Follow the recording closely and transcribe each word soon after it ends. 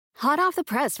Hot off the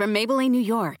press from Maybelline, New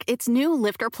York, it's new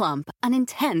Lifter Plump, an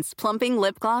intense plumping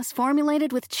lip gloss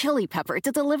formulated with chili pepper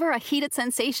to deliver a heated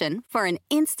sensation for an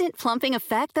instant plumping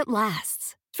effect that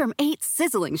lasts. From 8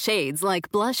 sizzling shades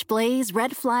like Blush Blaze,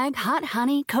 Red Flag, Hot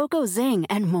Honey, Cocoa Zing,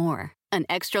 and more. An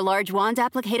extra-large wand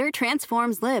applicator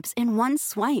transforms lips in one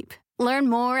swipe. Learn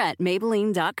more at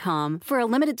Maybelline.com. For a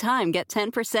limited time, get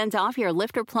 10% off your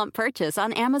Lifter Plump purchase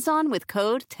on Amazon with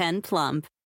code 10PLUMP.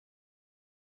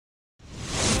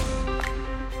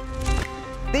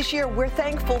 This year, we're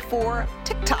thankful for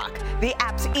TikTok, the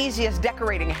app's easiest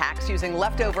decorating hacks using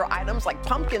leftover items like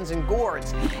pumpkins and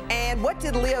gourds. And what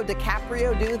did Leo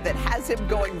DiCaprio do that has him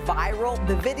going viral?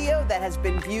 The video that has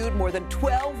been viewed more than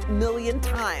 12 million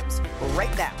times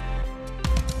right now.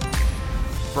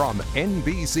 From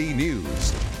NBC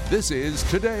News, this is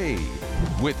Today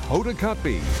with Hoda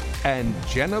Kotb and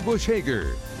Jenna Bush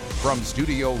Hager from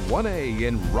Studio 1A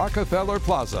in Rockefeller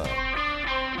Plaza.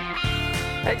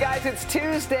 Hey guys, it's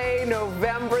Tuesday,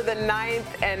 November the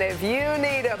 9th, and if you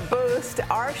need a boost,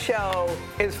 our show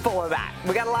is full of that.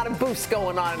 We got a lot of boosts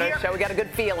going on in our show. We got a good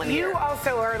feeling here. You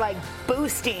also are like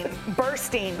bursting,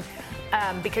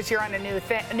 because you're on a new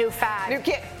fad. New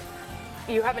kid.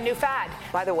 You have a new fad.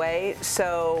 By the way,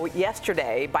 so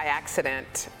yesterday, by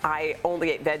accident, I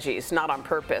only ate veggies, not on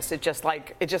purpose. It's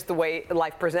just the way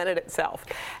life presented itself.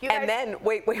 And then,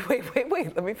 wait,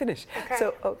 let me finish. Okay.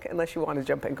 So, unless you want to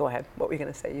jump in, go ahead. What were you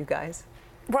going to say, you guys?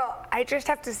 Well, I just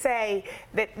have to say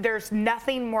that there's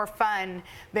nothing more fun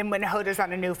than when Hoda's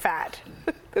on a new fad.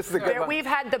 This is a good one. We've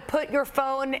had the put your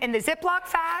phone in the Ziploc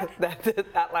fad.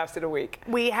 that lasted a week.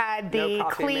 We had the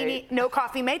no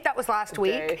coffee mate. That was last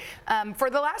week. For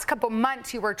the last couple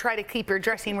months, you were trying to keep your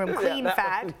dressing room clean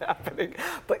fad. Wasn't happening.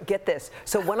 But get this.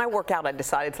 So when I work out, I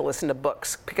decided to listen to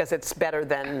books because it's better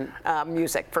than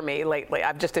music for me lately.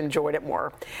 I've just enjoyed it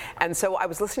more. And so I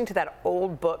was listening to that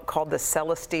old book called The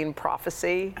Celestine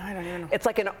Prophecy. I don't even know. It's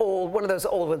like one of those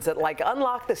old ones that like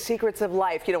unlock the secrets of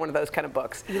life. You know, one of those kind of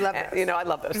books. You love those. You know, I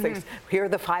love those things. Here are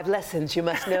the 5 lessons you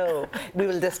must know. We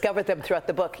will discover them throughout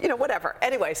the book. You know, whatever.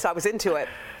 Anyway, so I was into it.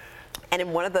 And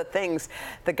in one of the things,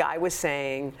 the guy was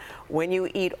saying, when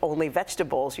you eat only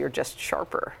vegetables, you're just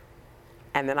sharper.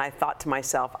 And then I thought to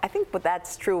myself, I think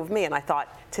that's true of me. And I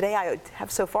thought, today I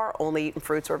have so far only eaten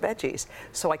fruits or veggies.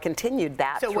 So I continued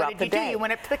that throughout the day. So what did you do? You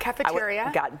went up to the cafeteria?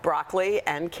 I got broccoli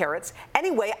and carrots.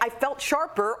 Anyway, I felt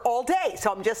sharper all day. So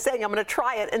I'm just saying I'm going to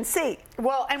try it and see.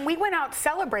 Well, and we went out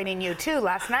celebrating you, too,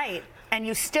 last night. And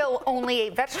you still only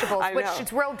ate vegetables, which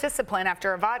is real discipline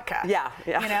after a vodka. Yeah.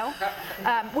 You know?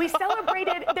 We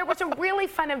celebrated. There was a really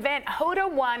fun event. Hoda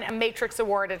won a Matrix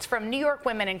Award. It's from New York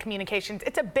Women in Communications.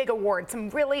 It's a big award. Some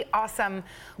really awesome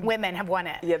women have won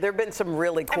it. Yeah, there have been some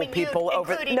really cool people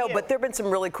over. No, but there have been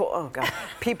some really cool,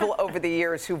 people over the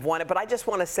years who've won it. But I just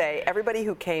want to say, everybody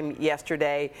who came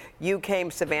yesterday, you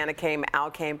came, Savannah came, Al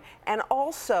came, and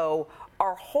also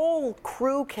our whole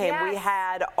crew came. Yes.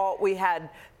 We had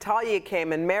Talia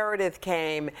came and Meredith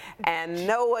came and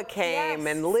Noah came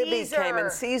and Libby came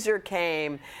and Caesar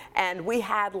came, and we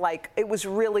had it was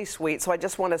really sweet. So I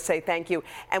just want to say thank you.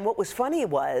 And what was funny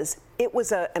was it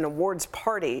was an awards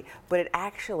party, but it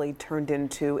actually turned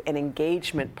into an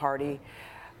engagement party.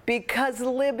 Because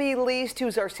Libby Least,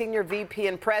 who's our senior VP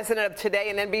and president of Today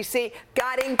and NBC,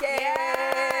 got engaged.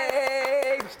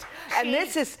 Yes. And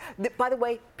this is, by the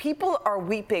way, people are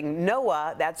weeping.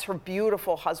 Noah, that's her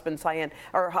beautiful husband, Cyan,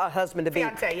 or her husband-to-be.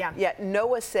 Fiance, yeah. Yeah,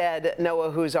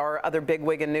 Noah, who's our other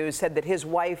bigwig in news, said that his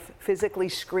wife physically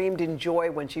screamed in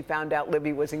joy when she found out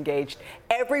Libby was engaged.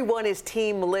 Everyone is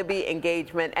team Libby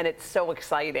engagement, and it's so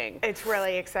exciting. It's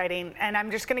really exciting. And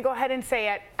I'm just going to go ahead and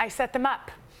say it. I set them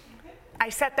up. I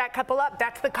set that couple up.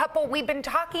 That's the couple we've been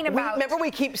talking about. Remember,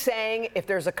 we keep saying if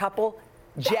there's a couple,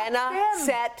 Jenna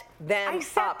set them up. I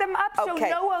set them up. So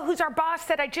Noah, who's our boss,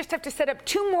 said I just have to set up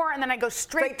 2 more and then I go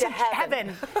straight to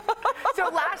heaven. So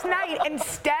last night,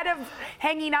 instead of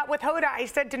hanging out with Hoda, I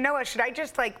said to Noah, should I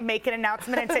just make an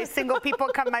announcement and say single people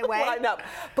come my way? Line up.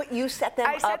 But you set them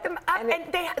up. I set them up,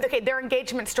 and their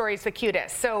engagement story is the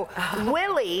cutest. So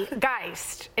Willie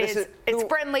Geist is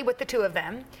friendly with the 2 of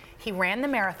them. He ran the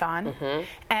marathon,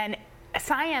 and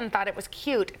Cyan thought it was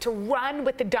cute to run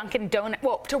with the Dunkin'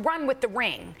 Donut, to run with the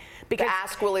ring. Because to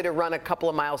ask Willie to run a couple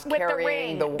of miles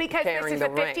carrying the ring. Because this is the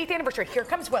 50th anniversary. Here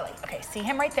comes Willie. Okay, see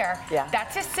him right there? Yeah.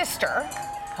 That's his sister.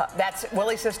 That's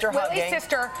Willie's sister hugging. Willie's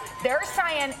sister. There's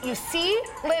Cyan. You see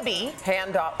Libby.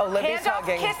 Hand off. Oh, Libby's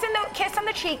hugging. Kiss on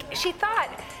the cheek. She thought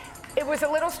it was a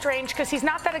little strange because he's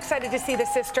not that excited to see the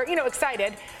sister.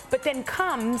 Excited. But then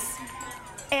comes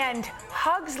and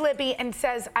hugs Libby and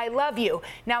says, I love you.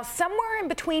 Now, somewhere in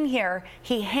between here,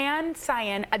 he hands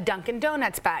Cyan a Dunkin'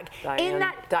 Donuts bag.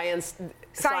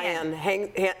 Cyan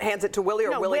hands it to Willie,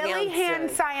 or Willie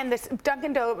hands Cyan this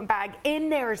Dunkin' Donuts bag. In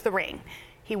there is the ring.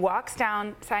 He walks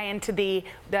down Cyan to the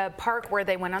park where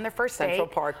they went on their first date. Central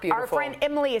Park, beautiful. Our friend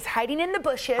Emily is hiding in the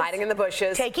bushes.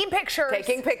 Taking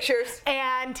pictures.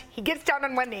 And he gets down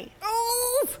on one knee.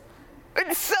 Ooh,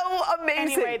 it's so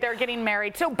amazing. Anyway, they're getting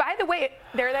married. So, by the way,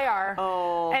 there they are.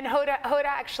 Oh. And Hoda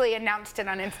actually announced it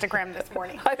on Instagram this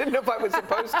morning. I didn't know if I was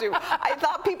supposed to. I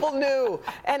thought people knew.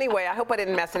 Anyway, I hope I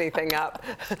didn't mess anything up.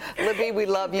 Libby, we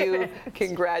love you.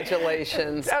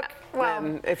 Congratulations. Okay, well,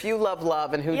 and if you love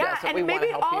love, and who doesn't, we want to help you. Yeah, and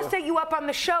maybe I'll set you up on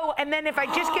the show, and then if I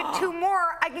just get 2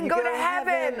 more, I can go to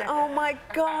heaven. Oh, my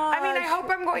gosh. I mean, I hope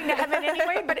I'm going to heaven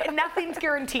anyway, but nothing's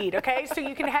guaranteed, okay? So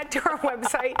you can head to our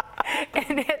website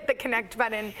and hit the connect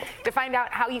button to find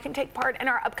out how you can take part in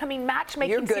our upcoming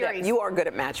matchmaking series. You are good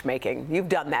at matchmaking. You've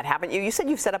done that, haven't you? You said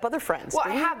you've set up other friends. Well,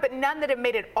 I have, but none that have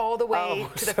made it all the way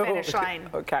to the finish line.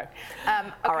 Okay.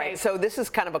 All right. So this is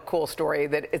kind of a cool story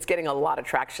that it's getting a lot of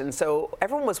traction. So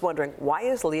everyone was wondering, why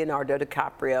is Leonardo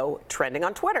DiCaprio trending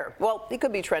on Twitter? Well, he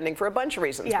could be trending for a bunch of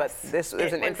reasons, but this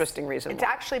is an interesting reason. It's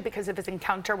actually because of his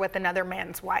encounter with another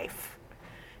man's wife.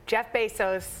 Jeff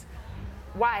Bezos'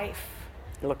 wife.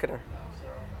 Look at her.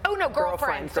 Oh, no,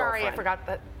 girlfriend. Sorry, I forgot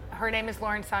that. Her name is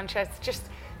Lauren Sanchez. Just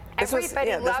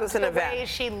everybody loved the way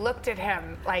she looked at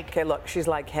him. Like, okay, look, she's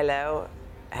like, hello.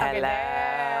 Okay,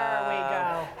 there we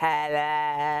go.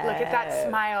 Hello. Look at that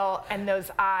smile and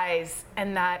those eyes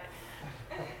and that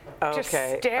just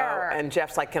stare. And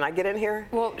Jeff's like, can I get in here?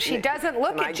 Well, she doesn't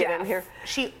look at Jeff. Can I get in here?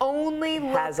 She only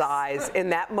has eyes in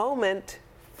that moment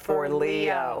for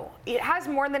Leo. It has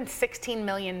more than 16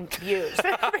 million views.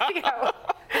 That video.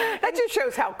 That just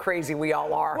shows how crazy we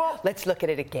all are. Well, let's look at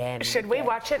it again. Should we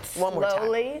watch it slowly? One more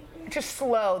time. Just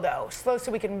slow, though. Slow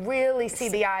so we can really see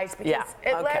the eyes. Because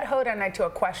it led Hoda and I to a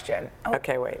question. Oh,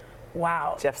 okay, wait.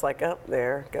 Wow. Jeff's like, oh,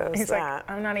 there goes He's like,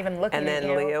 I'm not even looking at you. And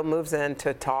then Leo moves in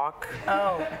to talk.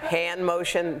 Oh. Hand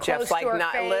motion. Close Jeff's like,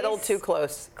 not face. A little too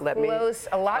close. Close.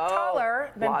 A lot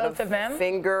taller than both of them.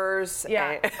 Fingers.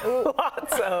 Yeah.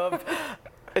 Lots of.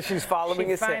 She's following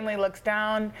his. She finally looks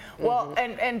down. Well,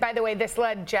 and by the way, this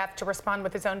led Jeff to respond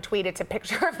with his own tweet. It's a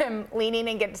picture of him leaning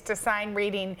against a sign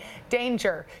reading,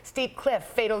 "Danger, steep cliff,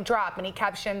 fatal drop," and he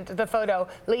captioned the photo,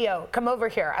 "Leo, come over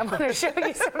here. I want to show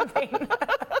you something."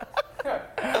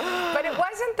 But it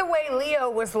wasn't the way Leo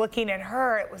was looking at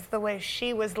her. It was the way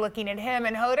she was looking at him.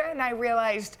 And Hoda and I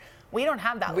realized we don't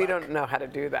have that look. We don't know how to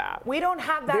do that. We don't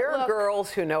have that look. There are girls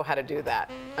who know how to do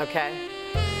that, okay?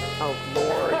 Oh,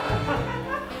 Lord.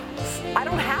 I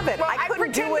don't have it. Well, I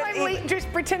couldn't do it.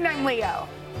 Just pretend I'm Leo.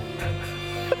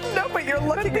 No, but you're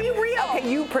looking at be real. Okay,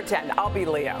 you pretend. I'll be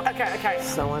Leo. Okay.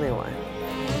 So anyway.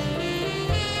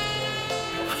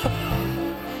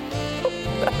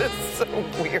 That is so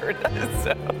weird.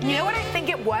 You know what I think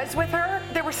it was with her?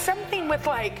 There was something with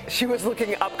like... She was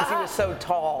looking up because he was so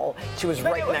tall. She was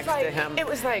right next to him. It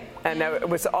was like... And it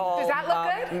was all... Does that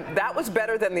look good? That was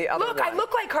better than the other one. Look, I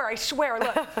look like her. I swear.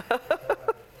 Look.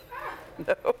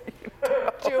 No, you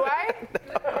don't. Do I?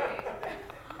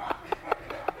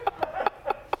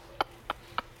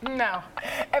 No.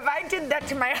 If I did that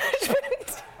to my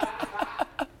husband...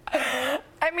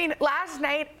 I mean, last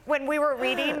night when we were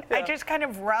reading, I just kind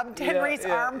of rubbed Henry's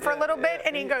arm for a little bit,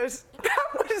 and he goes,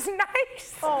 "That was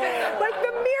nice." Oh. Like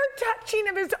the mere touching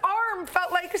of his arm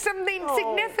felt like something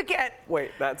significant.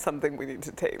 Wait, that's something we need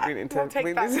to take. We need to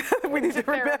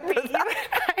remember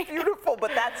that. Beautiful,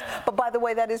 but by the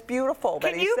way, that is beautiful.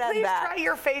 Can you please try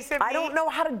your face at me? I don't know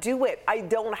how to do it. I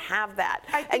don't have that.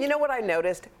 And you know what I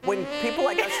noticed? When people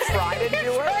like us try to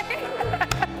do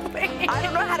it, I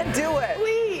don't know how to do it.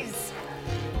 Please.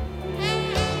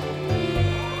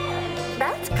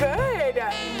 That's good.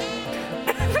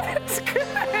 That's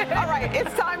good. All right,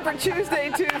 it's time for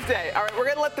Tuesday. All right, we're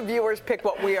going to let the viewers pick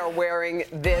what we are wearing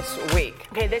this week.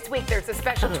 Okay, this week there's a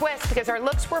special twist because our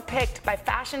looks were picked by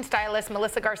fashion stylist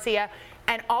Melissa Garcia,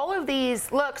 and all of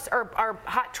these looks are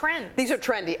hot trends. These are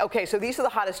trendy. Okay, so these are the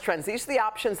hottest trends. These are the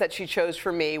options that she chose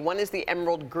for me. One is the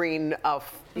emerald green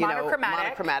of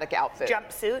monochromatic outfit.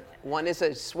 Jumpsuit. One is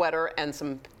a sweater and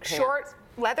some pants. Short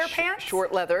leather pants?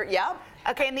 Short leather, yeah.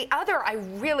 Okay, and the other I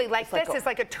really like. It's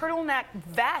like a turtleneck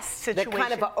vest situation. That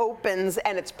kind of opens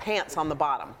and it's pants on the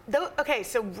bottom. Okay,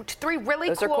 so 3 really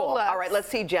Those cool are cool. looks. All right, let's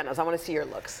see Jenna's. I want to see your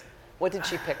looks. What did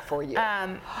she pick for you?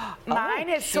 Mine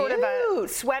is sort of a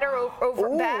sweater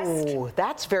over vest. Ooh,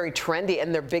 that's very trendy,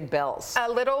 and they're big bells.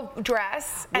 A little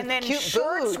dress, and then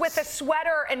shorts with a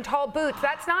sweater and tall boots.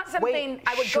 That's not something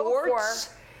I would go for.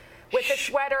 with a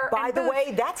sweater. By and the boots.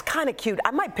 way, that's kind of cute.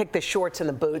 I might pick the shorts and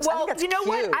the boots. I Well, think that's you know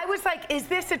cute. what? I was like, is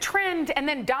this a trend? And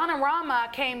then Donna Rama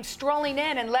came strolling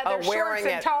in leather shorts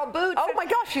and tall boots. Oh my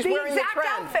gosh, she's wearing the trend.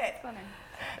 Outfit.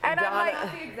 And Donna. I'm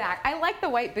like, The exact. I like the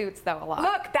white boots though a lot.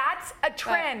 look, that's a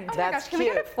trend. Oh my That's gosh, can we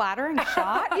get a cute. flattering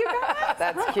shot, you guys?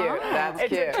 That's cute. That's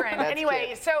cute. It's a trend. That's Anyway,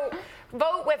 cute. so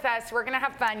vote with us. We're going to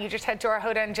have fun. You just head to our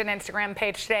Hoda and Jen Instagram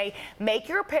page today. Make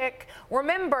your pick.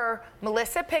 Remember,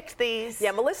 Melissa picked these.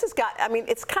 Yeah, Melissa's got, I mean,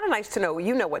 it's kind of nice to know,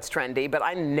 you know what's trendy, but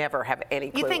I never have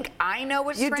any clue. You think I know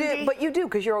what's you trendy? do, but you do,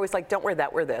 because you're always like, don't wear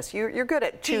that, wear this. You're good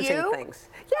at choosing you? things.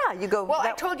 Yeah, you go. Well,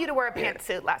 I told you to wear a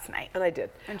pantsuit last night. And I did.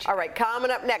 And she All right, coming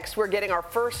up next, we're getting our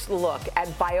first look at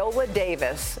Viola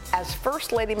Davis as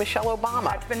First Lady Michelle Obama.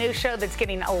 That's the new show that's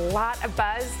getting a lot of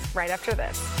buzz right after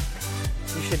this.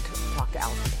 You should talk to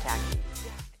Allison Pataki.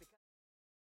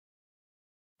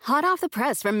 Hot off the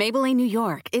press from Maybelline, New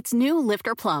York, it's new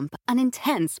Lifter Plump, an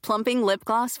intense plumping lip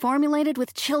gloss formulated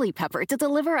with chili pepper to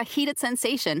deliver a heated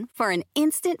sensation for an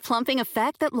instant plumping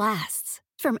effect that lasts.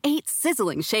 From 8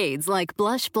 sizzling shades like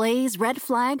Blush Blaze, Red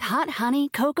Flag, Hot Honey,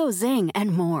 Cocoa Zing,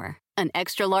 and more. An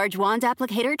extra-large wand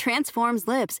applicator transforms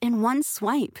lips in one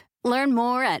swipe. Learn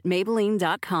more at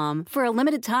Maybelline.com. For a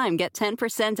limited time, get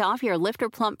 10% off your Lifter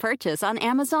Plump purchase on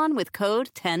Amazon with code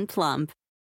 10PLUMP.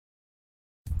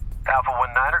 Alpha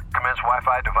 19er, commence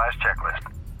Wi-Fi device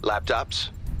checklist. Laptops,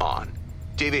 on.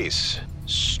 TVs,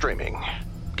 streaming.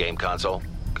 Game console,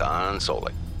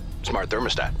 consoling. Smart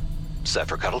thermostat, set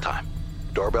for cuddle time.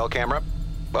 Doorbell camera,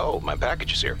 oh, my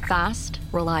package is here. Fast,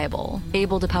 reliable,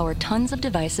 able to power tons of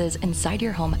devices inside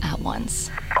your home at once.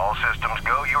 All systems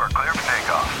go, you are clear for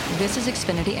takeoff. This is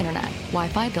Xfinity Internet,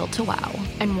 Wi-Fi built to wow.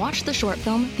 And watch the short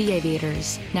film, The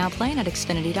Aviators, now playing at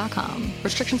Xfinity.com.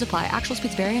 Restrictions apply. Actual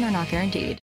speeds vary and are not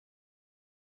guaranteed.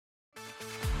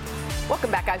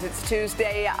 Welcome back, guys. It's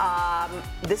Tuesday.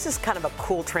 This is kind of a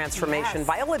cool transformation. Yes.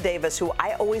 Viola Davis, who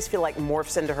I always feel like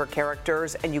morphs into her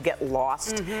characters, and you get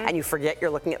lost, and you forget you're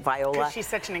looking at Viola. Because she's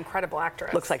such an incredible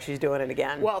actress. Looks like she's doing it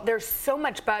again. Well, there's so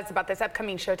much buzz about this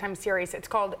upcoming Showtime series. It's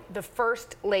called The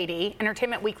First Lady.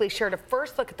 Entertainment Weekly shared a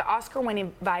first look at the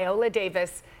Oscar-winning Viola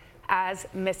Davis as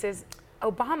Mrs.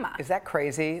 Obama. Is that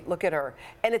crazy? Look at her.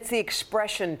 And it's the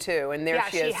expression, too. And there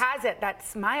she is. Yeah, she has it. That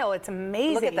smile. It's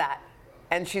amazing. Look at that.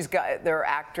 And there are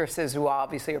actresses who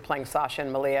obviously are playing Sasha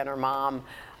and Malia and her mom.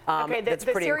 Okay, that's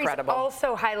the pretty series incredible.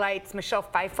 also highlights Michelle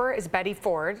Pfeiffer as Betty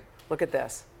Ford. Look at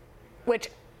this. Which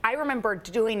I remember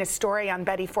doing a story on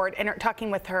Betty Ford and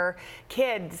talking with her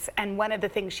kids, and one of the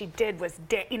things she did was,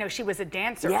 she was a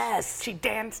dancer. Yes. She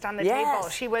danced on the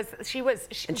Yes. table.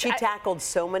 And she tackled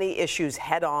so many issues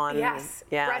head on. Yes.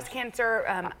 Yeah. Breast cancer,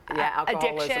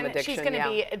 alcoholism, addiction. She's going to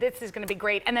be. This is going to be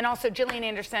great. And then also Gillian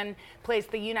Anderson plays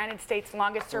the United States'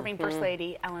 longest-serving First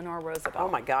Lady, Eleanor Roosevelt. Oh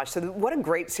my gosh! So what a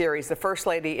great series. The First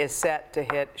Lady is set to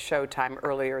hit Showtime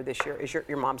earlier this year. Is your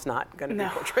mom's not going to be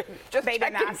portrayed? Just They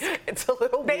didn't checking. ask. It's a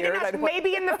little weird.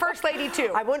 Maybe in the First Lady too.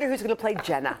 I wonder who's going to play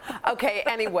Jenna. Okay.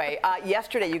 Anyway,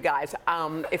 yesterday, you guys,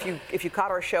 if you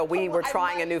caught our show, we were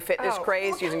trying a new fitness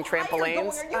craze using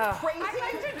trampolines. Look how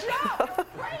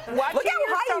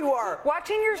high you are.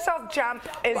 Watching yourself jump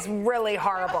is really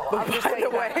horrible. By the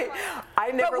way,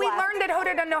 I never But we laughed. learned that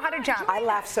Hoda doesn't know how to jump. I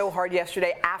laughed so hard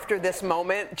yesterday after this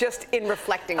moment, just in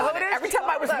reflecting on it. Every time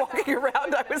I was walking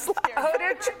around, I was laughing.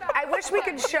 Hoda, I wish we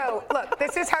could show. Look,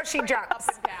 this is how she jumps.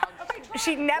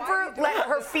 She never let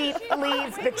her feet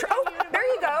leave the oh, there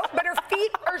you go. But her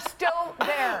feet are still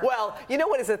there. Well, you know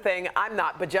what is the thing? I'm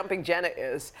not, but Jumping Jenna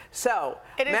is. So,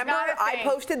 It is remember not a I thing.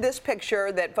 posted this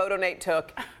picture that PhotoNate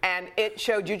took, and it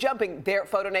showed you jumping. There,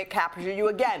 PhotoNate captured you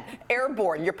again.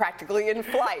 Airborne, you're practically in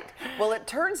flight. Well, it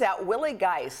turns out Willie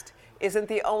Geist isn't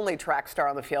the only track star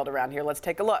on the field around here. Let's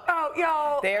take a look. Oh,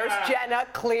 y'all. There's Jenna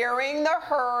clearing the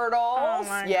hurdles. Oh,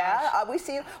 my gosh. We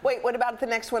see you. Wait, what about the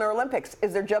next Winter Olympics?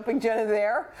 Is there Jumping Jenna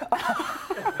there?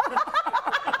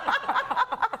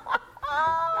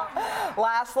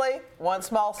 Lastly, one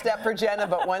small step for Jenna,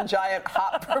 but one giant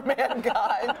hop for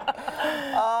mankind.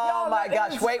 Oh, my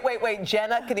gosh. Wait.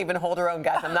 Jenna can even hold her own,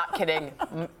 guys. I'm not kidding.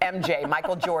 MJ,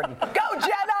 Michael Jordan. Go,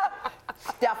 Jenna!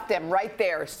 Stuffed him right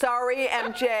there. Sorry,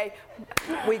 MJ.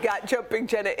 We got Jumping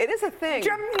Jenna. It is a thing.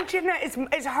 Jumping Jenna is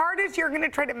as hard as you're going to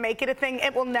try to make it a thing.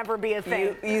 It will never be a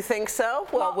thing. You think so?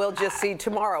 Well, we'll just see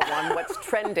tomorrow on what's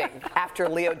trending after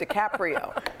Leo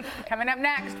DiCaprio. Coming up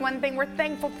next, one thing we're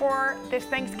thankful for this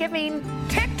Thanksgiving,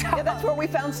 TikTok. Yeah, that's where we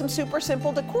found some super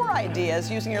simple decor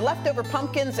ideas using your leftover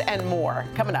pumpkins and more.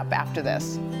 Coming up after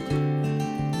this.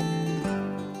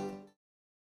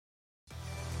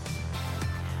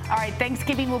 All right,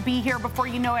 Thanksgiving will be here before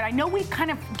you know it. I know we've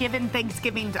kind of given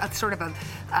Thanksgiving a sort of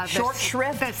a short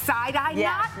shrift. The side eye.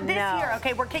 Yeah, Not this year.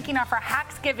 Okay, we're kicking off our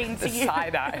Hacksgiving, so you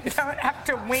side eye. don't have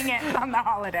to wing it on the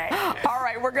holiday. All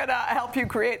right, we're going to help you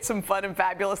create some fun and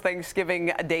fabulous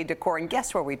Thanksgiving Day decor. And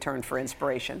guess where we turn for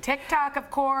inspiration? TikTok,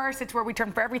 of course. It's where we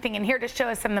turn for everything. And here to show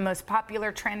us some of the most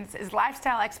popular trends is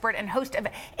lifestyle expert and host of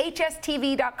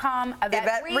HSTV.com,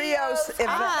 Yvette Rios.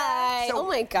 Hi. So oh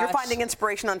my gosh. You're finding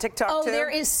inspiration on TikTok too? There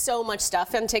is so much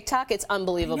stuff on TikTok. It's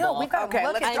unbelievable. No, we've got to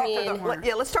look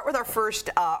at let's start with our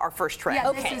first trend. Yeah,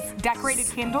 Okay. This is decorated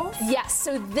candles. Yes,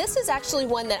 so this is actually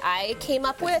one that I came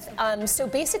up with. So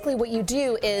basically what you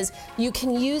do is you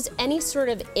can use any sort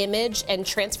of image and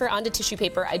transfer onto tissue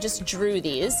paper. I just drew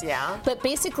these. Yeah. But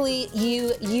basically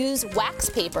you use wax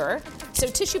paper. So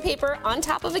tissue paper on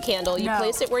top of a candle. You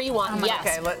place it where you want.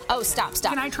 Yes. Okay, stop.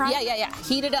 Can I try? Yeah.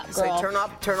 Heat it up, girl. So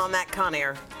turn on that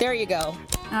Conair. There you go.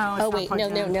 Oh, wait,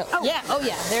 no. Oh.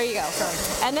 Yeah, there you go.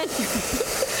 Sorry. And then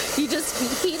you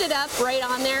just heat it up right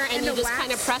on there, and you just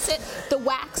kind of press it. The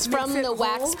wax from the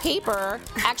wax paper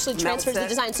actually transfers the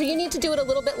design. So you need to do it a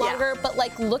little bit longer, but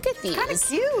like, look at these. Kind of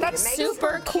cute. That's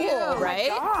super cool, right?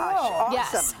 Oh my gosh, awesome.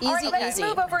 Yes, All right, let's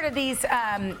move over to these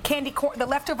candy corn, the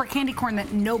leftover candy corn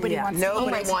that nobody wants.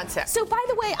 Nobody wants it. So by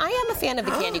the way, I am a fan of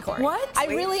the candy corn. What? I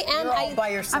really am. You're all by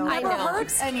yourself. I've never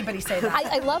heard anybody say that.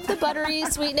 I love the buttery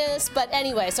sweetness, but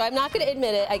anyway, so I'm not going to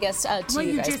admit it, I guess, to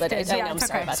you guys, but I know I'm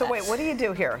sorry about that. So wait, what do you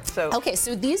do here? Okay,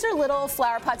 so these are little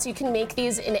flower pots. You can make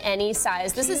these in any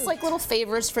size. This is like little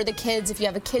favors for the kids. If you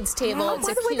have a kids table, it's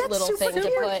a cute little thing to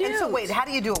put. And so wait, how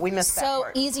do you do it? We missed that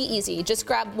part. So easy. Just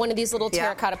grab one of these little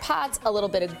terracotta pots, a little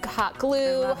bit of hot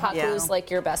glue. Hot glue is like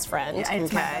your best friend. Yeah,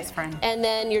 it's my best friend. And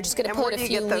then you're just going to put a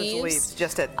few leaves. leaves. Those leaves?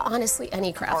 Just at honestly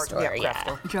any craft store.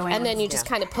 Joanne's. And then you just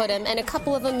kind of put them, and a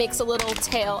couple of them makes a little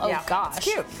tail. Oh gosh, it's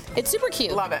cute. It's super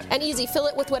cute. Love it. And easy. Fill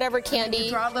it with whatever candy.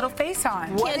 Draw a little face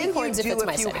on. What Candy do corns you if it's do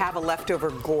my if you setting. have a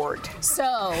leftover gourd?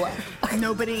 So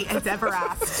nobody has ever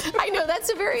asked. I know that's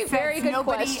a very good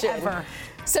question. Ever.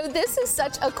 So this is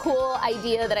such a cool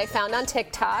idea that I found on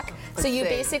TikTok. So you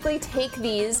basically take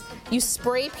these, you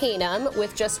spray paint them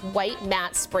with just white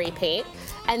matte spray paint,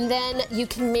 and then you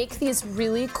can make these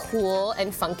really cool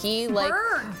and funky like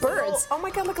birds. Oh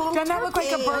my God, look a little Doesn't that look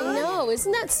like a bird? I know,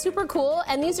 isn't that super cool?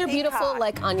 And these are beautiful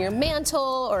like on your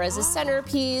mantle or as a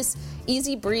centerpiece.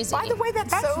 Easy breezy. By the way,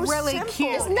 that's so really simple.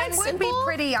 cute. Isn't that would be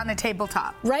pretty on a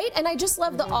tabletop. Right? And I just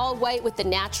love the all white with the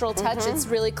natural touch. It's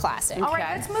really classic. All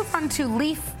right, let's move on to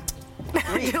leaf.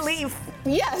 Leaf.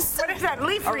 Yes. What is that?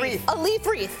 Leaf wreath. A leaf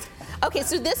wreath. Okay,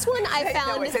 so this one I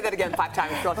found. No, wait, say that again 5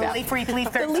 times. Real fast. Leaf wreath,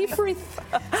 leaf The leaf wreath.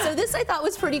 So this I thought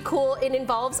was pretty cool. It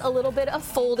involves a little bit of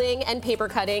folding and paper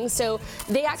cutting. So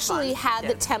they actually had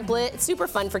the template. It's super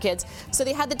fun for kids. So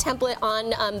they had the template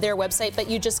on their website, but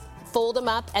you just fold them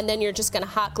up, and then you're just going to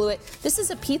hot glue it. This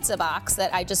is a pizza box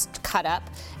that I just cut up,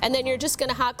 and then you're just going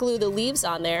to hot glue the leaves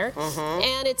on there,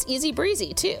 and it's easy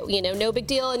breezy too. You know, no big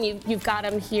deal, and you've got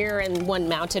them here and one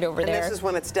mounted over there. And this is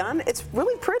when it's done. It's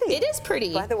really pretty. It is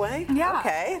pretty. By the way. Yeah.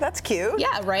 Okay, that's cute.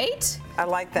 Yeah, right? I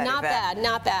like that. Not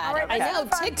Yvette. bad. All right, I know, let's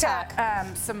move on TikTok. to,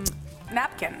 some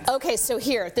napkins. Okay, so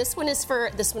here, this one is for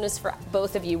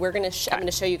both of you. We're gonna I'm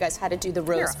gonna show you guys how to do the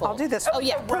rose fold. I'll do this. Oh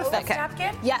yeah, rose perfect.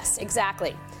 napkin? Yes,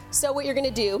 exactly. So what you're gonna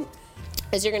do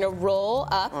is you're gonna roll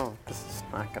up. Oh, this is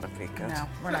not gonna be good. No,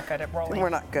 we're not good at rolling. We're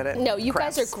not good at No, you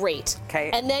crafts. guys are great. Okay.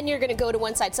 And then you're gonna go to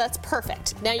one side. So that's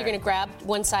perfect. Now you're gonna grab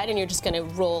one side and you're just gonna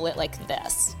roll it like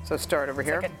this. So start over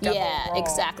here. like a double Yeah, roll.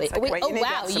 exactly. It's like- Wait, wait, oh you need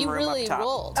wow, some you room up really top.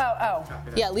 rolled. Oh.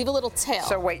 Yeah, leave a little tail.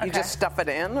 So wait, you just stuff it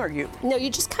in, or you? No, you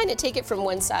just kind of take it from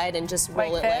one side and just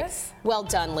roll Like it this? like. Well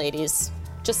done, ladies.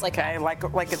 Just like Okay, like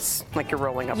it's like you're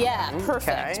rolling up. Yeah, a bun.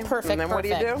 perfect, Okay. perfect. And then what do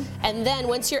you do? And then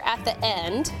once you're at the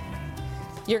end,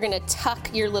 you're gonna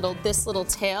tuck this little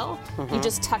tail. You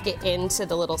just tuck it into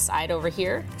the little side over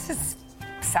here. This is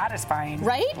satisfying.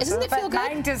 Right? Doesn't it feel But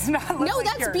good? mine does not look No, like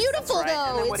that's yours. beautiful That's right. though.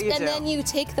 And then what do you do? then you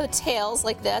take the tails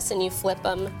like this and you flip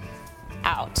them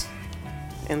out.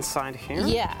 Inside here.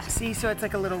 Yeah. See, so it's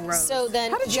like a little rose. So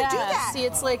then, How did you do that? See,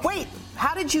 it's like. Wait,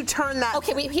 how did you turn that?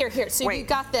 Okay, wait, here. So Wait, you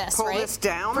got this, pull right? this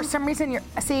down. For some reason,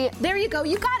 see, There you go.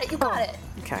 You got it. You got it.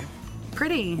 Okay.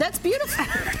 pretty. That's beautiful.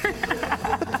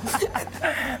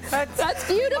 That's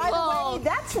beautiful. By the way,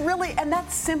 that's really, and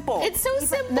that's simple. It's so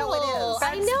simple. No, it is.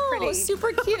 I know. pretty.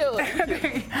 Super cute.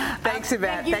 Thanks,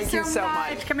 Yvette. Thank you so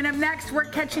much. Coming up next, we're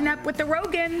catching up with the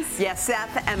Rogans. Yes,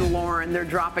 Seth and Lauren, they're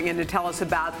dropping in to tell us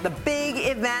about the big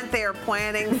event they are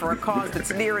planning for a cause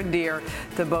that's near and dear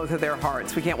to both of their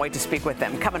hearts. We can't wait to speak with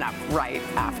them. Coming up right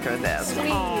after this.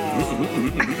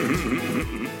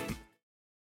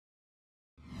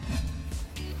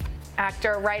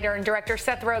 Actor, writer, and director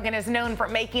Seth Rogan is known for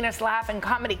making us laugh in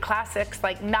comedy classics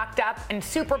like Knocked Up and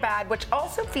Superbad, which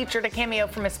also featured a cameo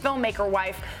from his filmmaker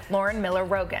wife, Lauren Miller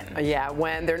Rogan. Yeah,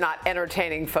 when they're not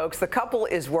entertaining folks, the couple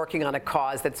is working on a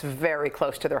cause that's very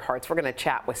close to their hearts. We're going to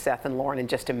chat with Seth and Lauren in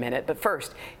just a minute, but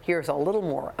first, here's a little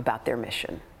more about their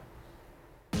mission.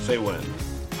 Say when,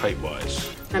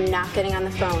 height-wise. I'm not getting on the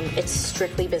phone. It's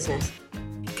strictly business.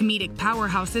 Comedic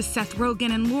powerhouses Seth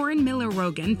Rogan and Lauren Miller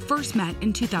Rogan first met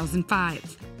in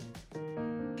 2005.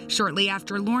 Shortly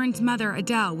after Lauren's mother,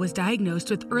 Adele, was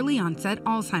diagnosed with early onset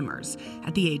Alzheimer's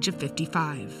at the age of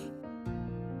 55.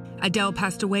 Adele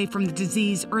passed away from the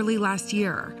disease early last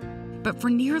year. But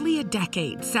for nearly a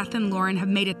decade, Seth and Lauren have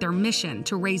made it their mission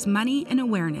to raise money and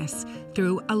awareness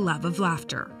through a love of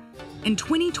laughter. In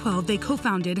 2012, they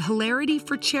co-founded Hilarity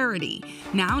for Charity,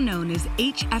 now known as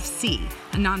HFC,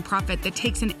 a nonprofit that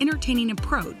takes an entertaining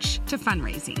approach to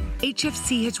fundraising.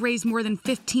 HFC has raised more than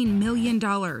 $15 million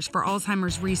for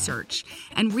Alzheimer's research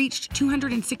and reached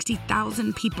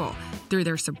 260,000 people through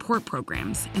their support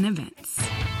programs and events.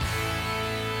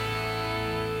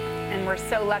 And we're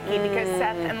so lucky because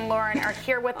Seth and Lauren are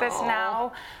here with us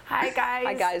now. Hi, guys.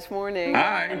 Hi, guys. Morning.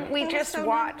 Hi. And we just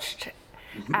watched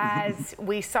as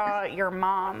we saw your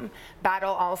mom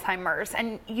battle Alzheimer's,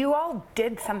 and you all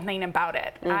did something about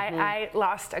it. I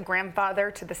lost a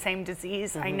grandfather to the same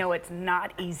disease. I know it's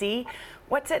not easy.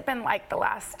 What's it been like the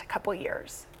last couple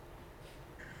years?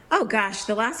 Oh gosh,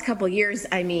 the last couple years,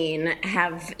 I mean,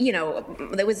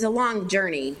 it was a long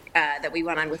journey that we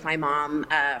went on with my mom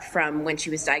from when she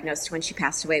was diagnosed to when she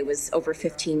passed away. It was over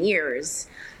 15 years.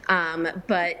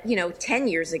 But 10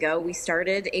 years ago, we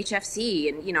started HFC,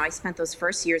 and, I spent those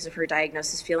first years of her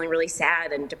diagnosis feeling really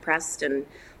sad and depressed and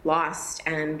lost.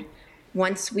 And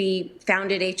once we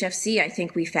founded HFC, I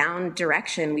think we found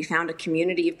direction. We found a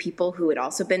community of people who had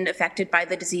also been affected by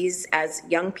the disease as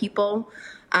young people.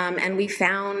 And we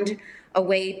found a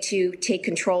way to take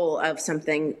control of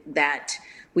something that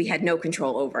we had no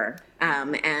control over.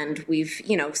 And we've,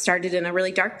 started in a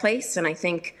really dark place. And I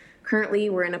think currently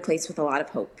we're in a place with a lot of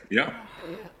hope. Yeah.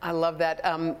 I love that.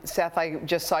 Seth, I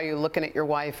just saw you looking at your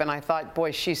wife, and I thought,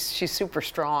 boy, she's super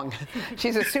strong.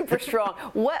 She's a super strong.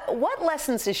 What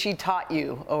lessons has she taught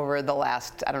you over the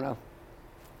last,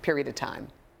 period of time?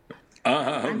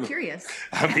 I'm curious.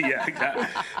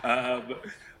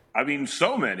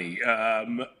 So many.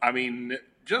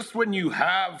 Just when you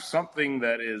have something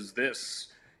that is this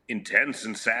intense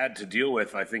and sad to deal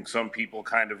with, I think some people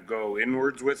kind of go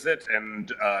inwards with it, and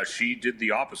she did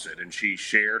the opposite, and she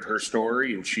shared her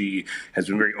story, and she has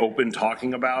been very open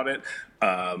talking about it,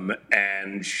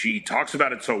 and she talks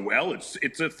about it so well.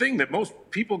 It's a thing that most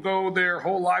people go their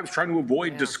whole lives trying to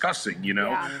avoid discussing,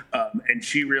 and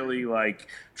she really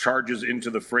charges into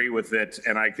the fray with it,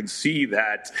 and I can see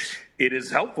that it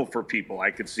is helpful for people.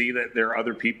 I can see that there are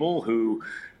other people who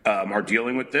are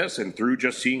dealing with this, and through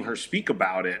just seeing her speak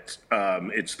about it,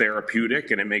 it's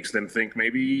therapeutic, and it makes them think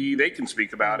maybe they can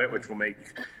speak about it, which will make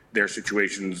their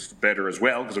situations better as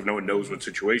well, because if no one knows what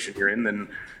situation you're in, then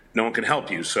no one can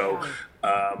help you. So,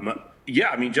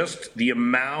 just the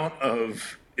amount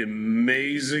of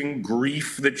amazing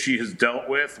grief that she has dealt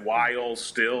with while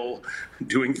still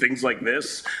doing things like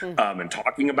this and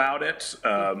talking about it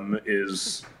I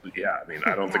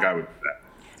don't think I would do that.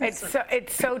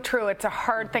 It's so true. It's a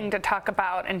hard thing to talk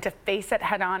about, and to face it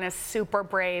head on is super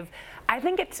brave. I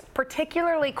think it's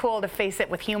particularly cool to face it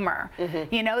with humor.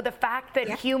 The fact that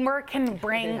humor can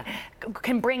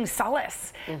bring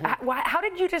solace. How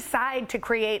did you decide to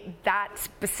create that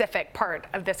specific part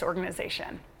of this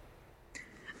organization?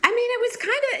 It was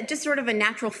kind of just sort of a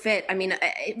natural fit.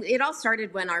 It all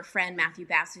started when our friend Matthew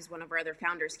Bass, who's one of our other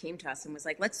founders, came to us and was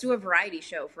like, let's do a variety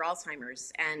show for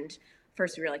Alzheimer's. And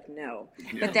first we were like, no.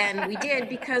 But then we did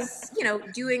because,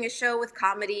 doing a show with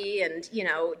comedy and,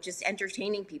 just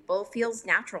entertaining people feels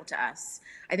natural to us.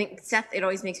 I think Seth, it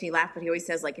always makes me laugh, but he always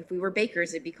says, if we were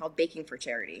bakers, it'd be called Baking for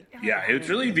Charity. Yeah, it's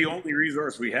really the only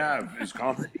resource we have is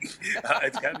comedy.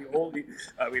 It's kind of the only,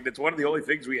 it's one of the only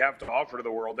things we have to offer to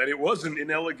the world, and it was an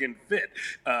inelegant fit.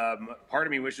 Part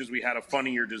of me wishes we had a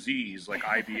funnier disease like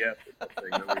IBS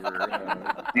thing that we were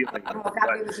dealing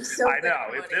with. I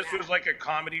know, if this was like a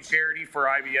comedy charity for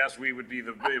IBS, it would be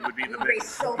the big,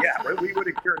 we would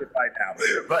have cured it by now.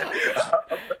 But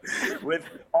with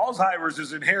Alzheimer's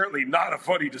is inherently not a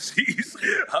funny disease,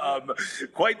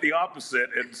 quite the opposite.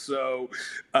 And so,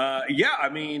 but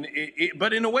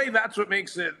in a way, that's what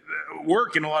makes it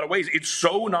work in a lot of ways. It's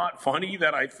so not funny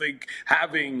that I think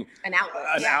having an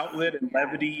outlet and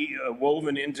levity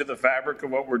woven into the fabric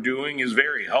of what we're doing is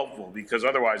very helpful, because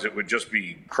otherwise it would just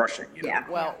be crushing. You know? Yeah.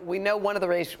 Well, we know one of the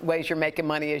ways you're making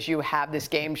money is you have this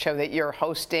game show that you're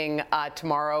hosting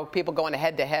tomorrow. People going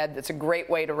head to head. That's a great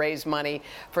way to raise money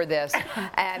for this.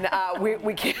 And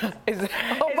we can't. Is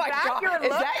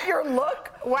that your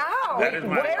look? Wow. That is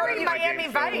my Very Miami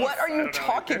Vice. What are you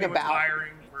talking about?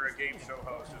 Hiring for a game show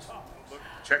host. Just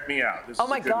check me out. This oh is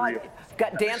my a good God. reel.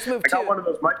 Got dance move too. I got one of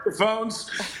those microphones.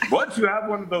 Once you have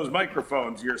one of those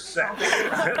microphones, you're set.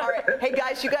 All right. Hey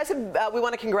guys, you guys have, we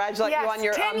want to congratulate you on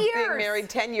your 10 being years. married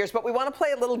 10 years, but we want to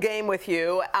play a little game with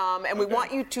you, and we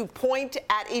want you to point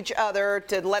at each other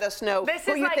to let us know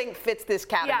who you think fits this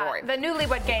category. Yeah, the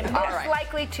newlywed game. Most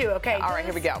likely to. Okay. All right,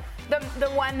 here we go. The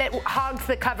one that hogs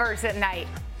the covers at night.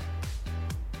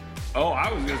 Oh,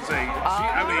 I was going to say,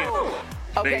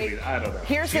 okay. Maybe, I don't know.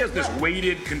 Here's she has this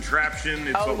weighted contraction.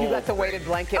 It's you got the weighted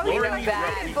blanket. Oh, you got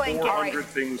that. 400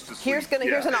 things to sleep.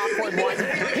 Here's an awkward one.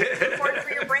 Work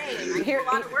for your brain. I do a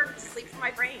lot of work to sleep for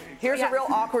my brain. Here's a real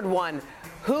awkward one.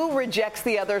 Who rejects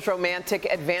the other's romantic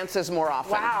advances more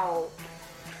often? Wow.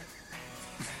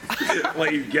 Well,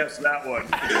 you guessed that one.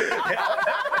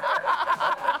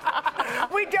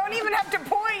 We don't even have to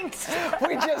point.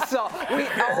 We just saw.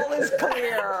 All is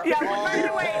clear. Yeah, by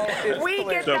the way, we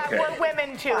get that. We're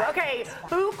women too. Okay,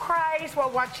 who cries while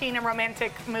watching a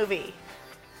romantic movie?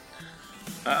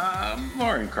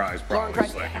 Lauren cries probably.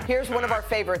 Lauren cries. Here's one of our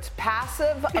favorites.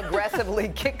 Passive aggressively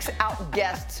kicks out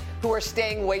guests who are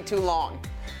staying way too long.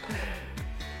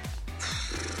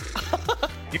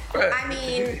 I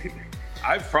mean...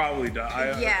 I've probably done.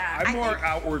 I'm more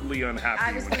outwardly unhappy.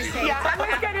 I was going to say.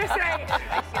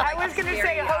 I was going to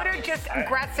say, Hoda just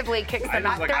aggressively kicks them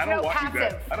out. There's no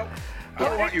passive. I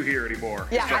don't want you here anymore.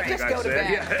 Yeah, I just go to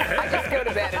bed. I just go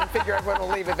to bed and figure everyone will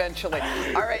leave eventually.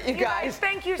 All right, you guys.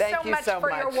 Thank you so much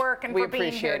for your work and for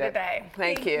being here today.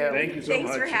 Thank you. Thank you so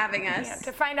much. Thanks for having us. Yeah,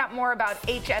 to find out more about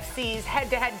HFC's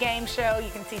head-to-head game show, you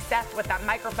can see Seth with that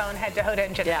microphone. Head to Hoda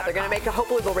and Jenna. Yeah, they're going to make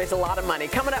hopefully they'll raise a lot of money.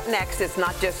 Coming up next, it's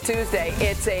not just Tuesday,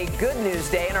 it's a good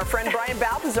news day, and our friend Brian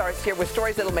Balthazar is here with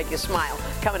stories that'll make you smile.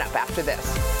 Coming up after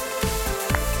this.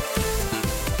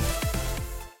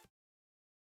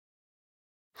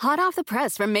 Hot off the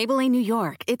press from Maybelline, New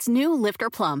York, it's new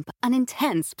Lifter Plump, an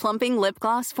intense plumping lip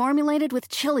gloss formulated with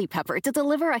chili pepper to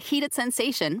deliver a heated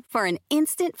sensation for an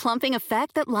instant plumping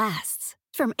effect that lasts.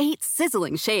 From 8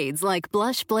 sizzling shades like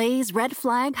Blush Blaze, Red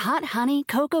Flag, Hot Honey,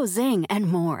 Cocoa Zing,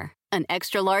 and more. An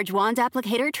extra-large wand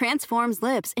applicator transforms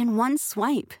lips in one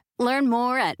swipe. Learn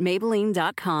more at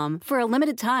Maybelline.com. For a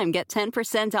limited time, get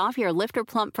 10% off your Lifter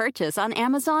Plump purchase on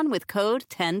Amazon with code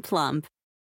 10PLUMP.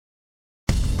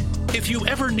 If you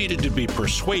ever needed to be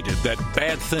persuaded that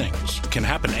bad things can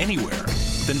happen anywhere,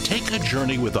 then take a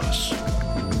journey with us.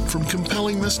 From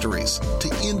compelling mysteries to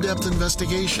in-depth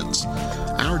investigations,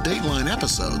 our Dateline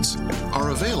episodes are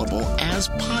available as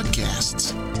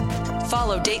podcasts.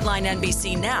 Follow Dateline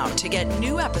NBC now to get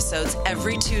new episodes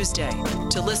every Tuesday.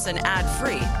 To listen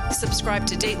ad-free, subscribe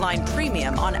to Dateline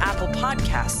Premium on Apple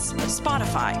Podcasts,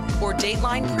 Spotify, or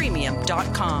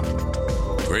DatelinePremium.com.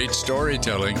 Great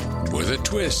storytelling with a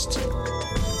twist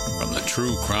from the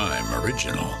True Crime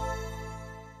Original.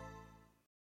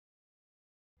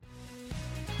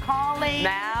 Calling.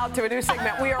 Now to a new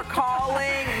segment. We are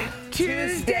calling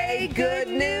Tuesday Good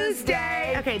News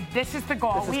Day. Okay, this is the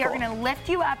goal. We are going to lift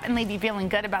you up and leave you feeling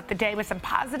good about the day with some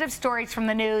positive stories from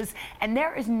the news. And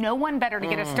there is no one better to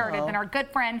get us started than our good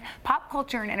friend, pop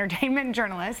culture and entertainment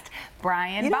journalist,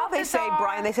 Brian Balthazar.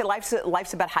 They say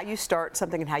life's about how you start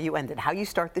something and how you end it. How you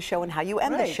start the show and how you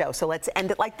end the show. So let's end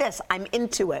it like this. I'm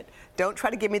into it. Don't try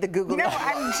to give me the Google. No,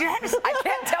 I'm just. I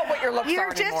can't tell what your looks are anymore.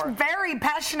 You're just very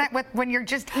passionate with when you're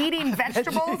just eating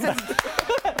vegetables.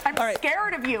 I'm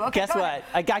scared of you. Okay, guess what?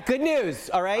 I got good news,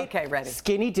 all right? Okay, ready.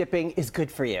 Skinny dipping is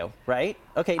good for you, right?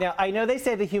 Okay, now I know they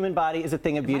say the human body is a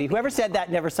thing of beauty. Whoever said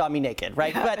that never saw me naked,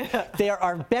 right? But there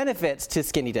are benefits to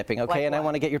skinny dipping, okay? And I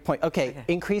want to get your point. Okay,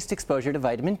 increased exposure to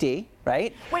vitamin D,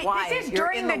 right? Wait, this is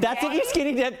during the day? That's if you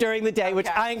skinny dip during the day, which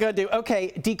I ain't going to do.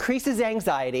 Okay, decreases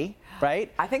anxiety.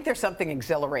 Right? I think there's something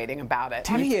exhilarating about it.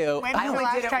 Do you? When was the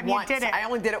last time you did it? I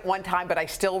only did it one time, but I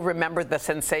still remember the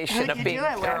sensation of being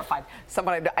terrified.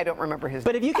 Someone I don't remember his name.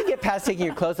 But if you can get past taking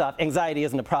your clothes off, anxiety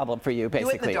isn't a problem for you,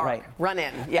 basically, do it in the dark. right? Run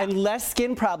in. Yeah. And less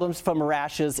skin problems from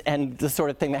rashes and the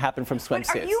sort of thing that happened from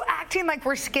swimsuits. But are you acting like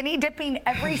we're skinny dipping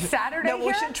every Saturday? No,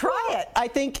 we should try it. I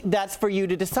think that's for you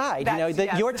to decide.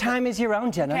 Your time is your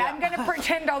own, Jenna. Okay, I'm going to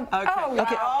pretend I'll.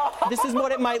 Okay. This is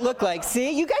what it might look like.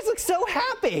 See, you guys look so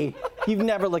happy. You've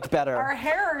never looked better. Our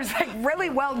hair is like really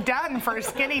well done for a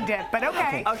skinny dip, but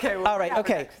okay. Okay. All right.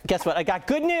 Okay. Guess what? I got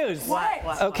good news.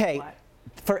 What? Okay.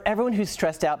 For everyone who's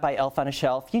stressed out by Elf on a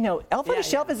Shelf, you know, Elf on a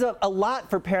Shelf is a lot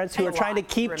for parents who are trying to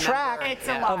keep track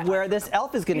of where this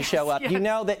elf is going to show up. You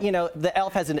know that, the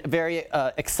elf has a very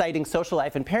exciting social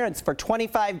life, and parents for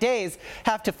 25 days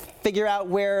have to figure out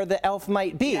where the elf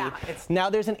might be. Yeah,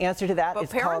 now there's an answer to that. But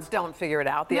it's parents don't figure it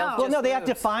out. The elf Well, just no, they have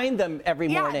to moves. find them every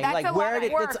morning. That's like a lot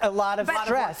of work. It's a lot of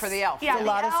stress for the elf. Yeah, it's a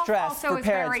lot the of elf stress also for is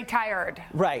parents. very tired.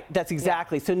 Right, that's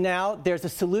exactly. So now there's a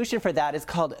solution for that. It's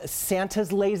called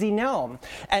Santa's Lazy Gnome.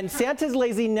 And Santa's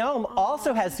Lazy Gnome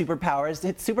also has superpowers.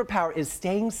 Its superpower is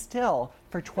staying still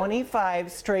for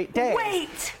 25 straight days.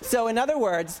 Wait! So in other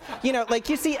words, like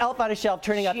you see Elf on a Shelf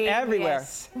turning up everywhere.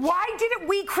 Why didn't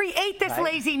we create this Right.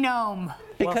 lazy gnome?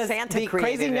 Because Santa the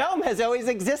crazy created it. gnome has always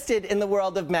existed in the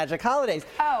world of magic holidays.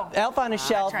 Oh. Elf on a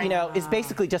Shelf, right. is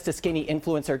basically just a skinny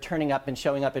influencer turning up and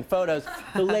showing up in photos.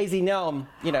 The lazy gnome,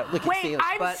 look at Wait,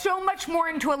 I'm so much more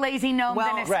into a lazy gnome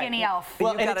than a skinny elf.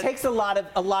 Well, and it takes a lot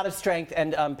of strength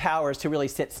and powers to really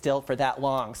sit still for that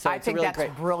long. So I it's think really that's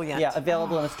great. brilliant. Yeah,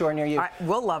 available in a store near you.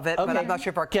 We'll love it, but I'm not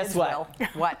sure if our kids Guess what? will.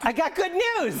 What? I got good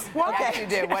news. Yes, you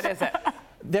do. What is it?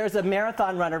 There's a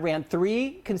marathon runner, ran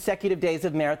 3 consecutive days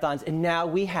of marathons, and now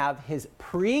we have his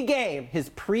pre-game, his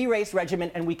pre-race regimen,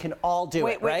 and we can all do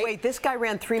it, right? Wait. This guy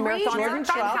ran 3 marathons in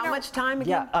how much time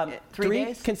again? Yeah, 3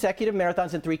 days? consecutive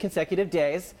marathons in 3 consecutive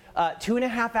days,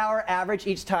 2.5-hour average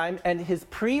each time, and his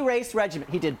pre-race regimen,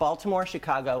 he did Baltimore,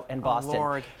 Chicago, and Boston.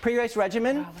 Lord. Pre-race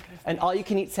regimen, an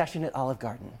all-you-can-eat session at Olive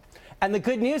Garden. And the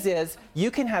good news is, you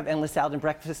can have endless salad and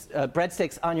breakfast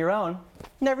breadsticks on your own,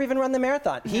 never even run the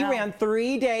marathon. He ran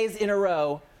 3 days in a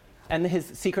row, and his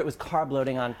secret was carb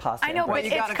loading on pasta. I know, but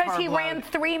it's because he ran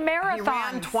 3 marathons. He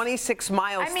ran 26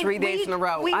 miles 3 days in a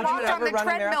row. We walked on the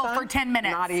treadmill for 10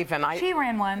 minutes. Not even. She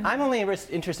ran one. I'm only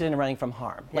interested in running from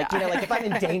harm. Like if I'm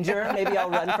in danger, maybe I'll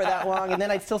run for that long, and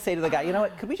then I'd still say to the guy, you know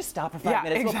what, could we just stop for 5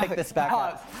 minutes? Exactly. We'll pick this back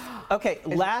up. Okay,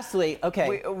 lastly,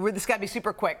 this got to be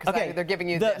super quick because they're giving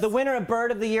you this. The winner of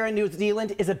Bird of the Year in New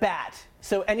Zealand is a bat.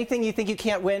 So anything you think you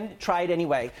can't win, try it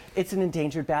anyway. It's an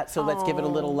endangered bat, so let's give it a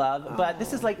little love. But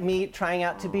this is like me trying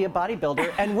out to be a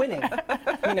bodybuilder and winning.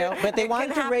 But they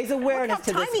wanted to raise awareness to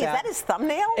this bat. How tiny is that? His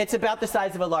thumbnail? It's about the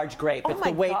size of a large grape. It's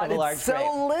the weight of a large grape.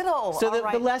 So little. So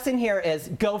the lesson here is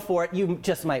go for it. You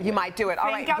just might win. You might do it. All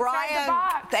right,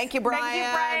 Brian. Thank you, Brian. Thank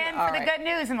you, Brian, for the good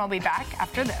news, and we'll be back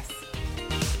after this.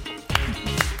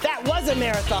 That was a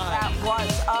marathon. That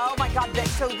was. Oh my God.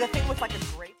 So the thing was like a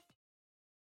grape.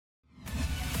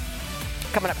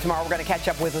 Coming up tomorrow, we're going to catch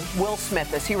up with Will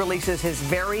Smith as he releases his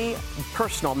very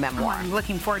personal memoir. I'm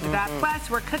looking forward to that. Plus,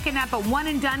 we're cooking up a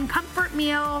one-and-done comfort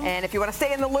meal. And if you want to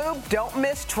stay in the loop, don't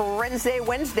miss Trendsday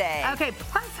Wednesday. Okay,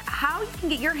 plus how you can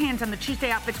get your hands on the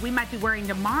Tuesday outfits we might be wearing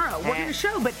tomorrow. We're going to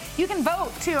show, but you can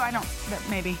vote, too. I don't, but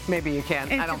maybe. Maybe you can.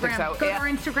 Instagram. I don't think so. Go to our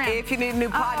Instagram. If you need a new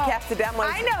podcast to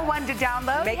download. I know one to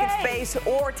download. Making Space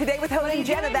or Today with Hoda and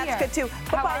Jenna. That's good,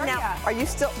 too. Bye-bye now. Are you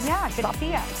still? Yeah, good to see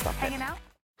you. Hanging out.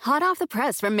 Hot off the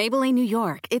press from Maybelline, New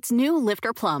York, it's new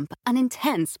Lifter Plump, an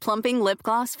intense plumping lip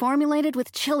gloss formulated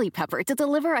with chili pepper to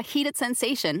deliver a heated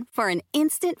sensation for an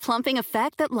instant plumping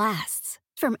effect that lasts.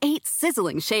 From 8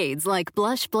 sizzling shades like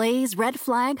Blush Blaze, Red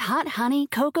Flag, Hot Honey,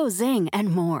 Cocoa Zing, and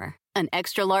more. An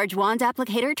extra-large wand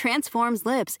applicator transforms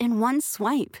lips in one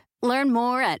swipe. Learn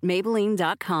more at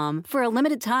Maybelline.com. For a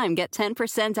limited time, get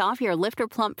 10% off your Lifter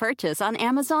Plump purchase on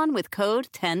Amazon with code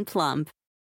 10PLUMP.